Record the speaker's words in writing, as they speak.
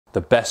The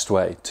best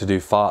way to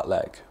do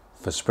Fartlek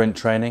for sprint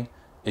training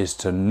is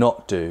to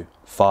not do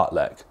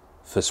Fartlek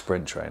for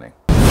sprint training.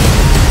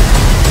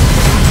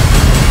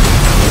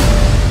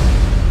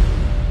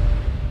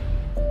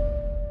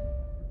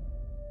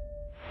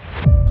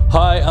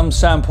 Hi, I'm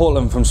Sam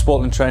Portland from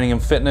Sportland Training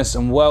and Fitness,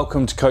 and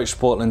welcome to Coach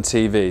Sportland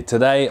TV.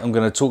 Today I'm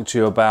going to talk to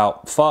you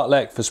about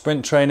Fartlek for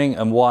sprint training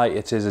and why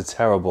it is a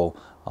terrible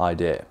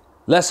idea.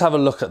 Let's have a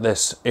look at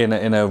this in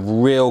a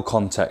real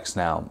context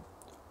now.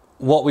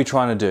 What we're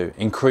trying to do,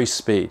 increase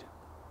speed.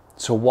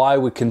 So why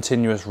would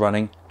continuous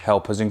running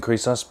help us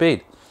increase our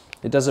speed?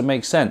 It doesn't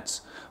make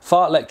sense.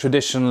 Fartlek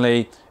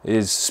traditionally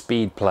is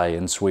speed play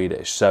in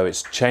Swedish, so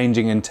it's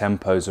changing in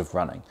tempos of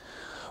running.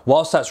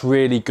 Whilst that's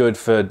really good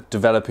for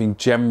developing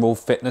general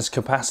fitness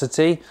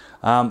capacity,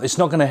 it's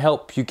not going to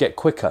help you get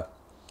quicker.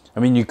 I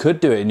mean, you could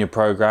do it in your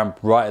program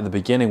right at the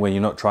beginning when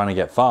you're not trying to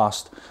get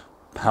fast.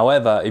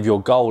 However, if your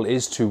goal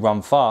is to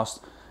run fast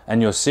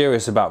and you're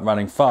serious about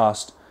running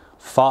fast,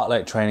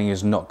 Fartlek training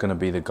is not going to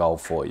be the goal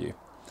for you.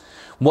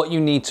 What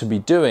you need to be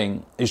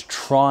doing is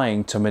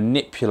trying to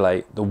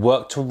manipulate the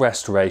work to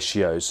rest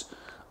ratios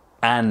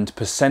and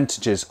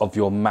percentages of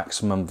your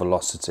maximum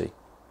velocity.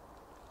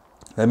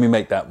 Let me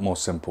make that more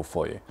simple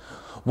for you.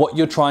 What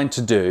you're trying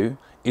to do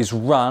is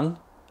run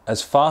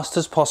as fast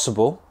as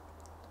possible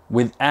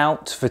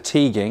without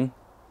fatiguing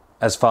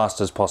as fast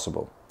as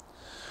possible.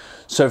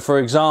 So for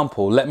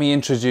example, let me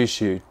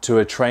introduce you to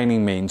a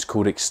training means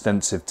called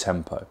extensive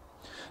tempo.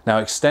 Now,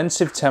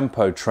 extensive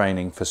tempo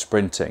training for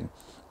sprinting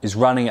is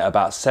running at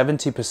about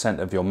 70%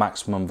 of your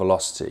maximum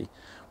velocity,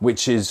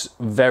 which is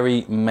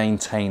very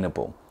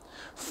maintainable.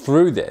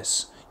 Through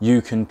this,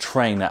 you can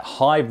train at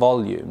high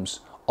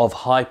volumes of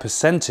high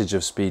percentage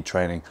of speed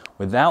training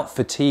without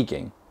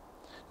fatiguing,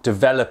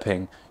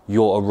 developing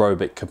your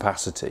aerobic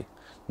capacity.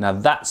 Now,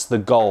 that's the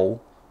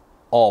goal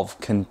of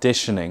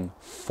conditioning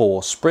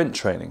for sprint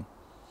training.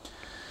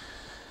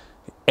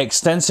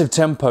 Extensive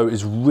tempo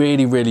is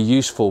really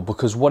useful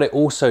because what it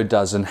also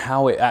does and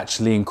how it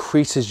actually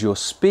increases your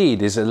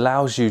speed is it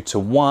allows you to,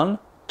 one,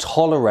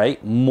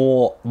 tolerate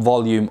more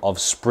volume of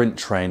sprint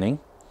training,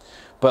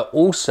 but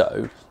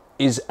also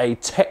is a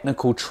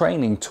technical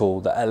training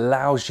tool that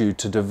allows you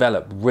to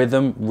develop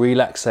rhythm,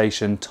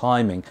 relaxation,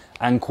 timing,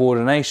 and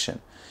coordination.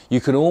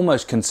 You can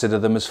almost consider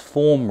them as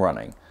form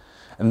running.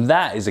 And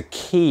that is a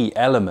key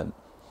element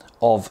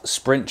of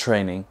sprint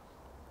training: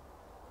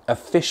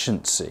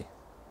 efficiency.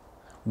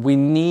 We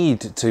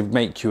need to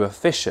make you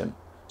efficient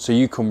so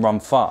you can run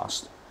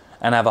fast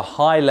and have a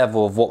high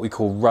level of what we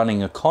call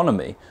running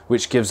economy,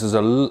 which gives us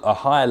a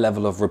higher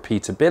level of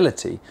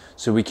repeatability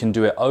so we can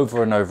do it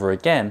over and over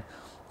again.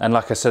 And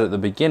like I said at the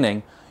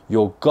beginning,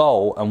 your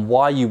goal and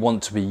why you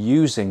want to be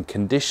using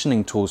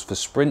conditioning tools for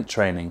sprint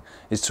training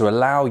is to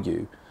allow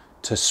you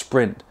to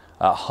sprint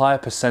at higher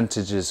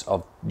percentages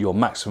of your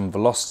maximum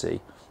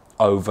velocity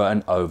over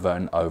and over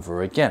and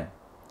over again.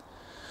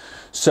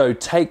 So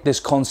take this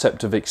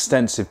concept of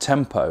extensive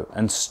tempo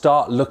and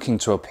start looking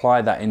to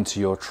apply that into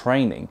your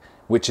training,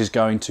 which is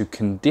going to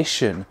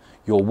condition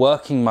your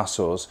working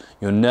muscles,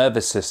 your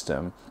nervous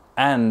system,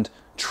 and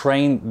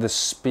train the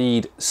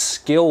speed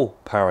skill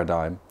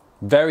paradigm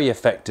very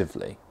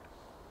effectively,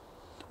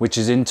 which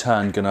is in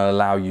turn going to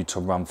allow you to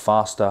run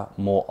faster,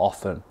 more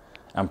often,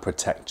 and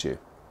protect you.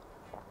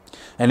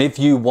 And if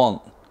you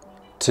want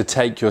to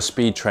take your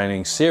speed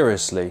training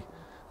seriously,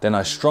 then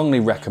I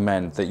strongly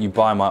recommend that you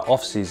buy my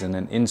off-season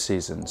and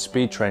in-season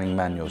speed training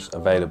manuals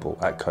available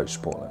at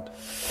Coach Sportland.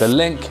 The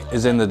link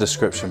is in the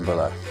description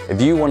below.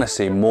 If you want to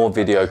see more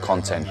video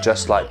content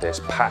just like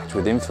this, packed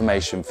with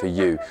information for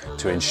you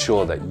to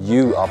ensure that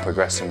you are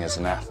progressing as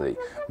an athlete,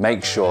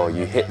 make sure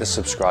you hit the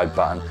subscribe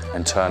button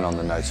and turn on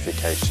the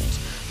notifications.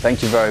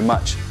 Thank you very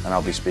much, and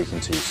I'll be speaking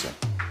to you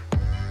soon.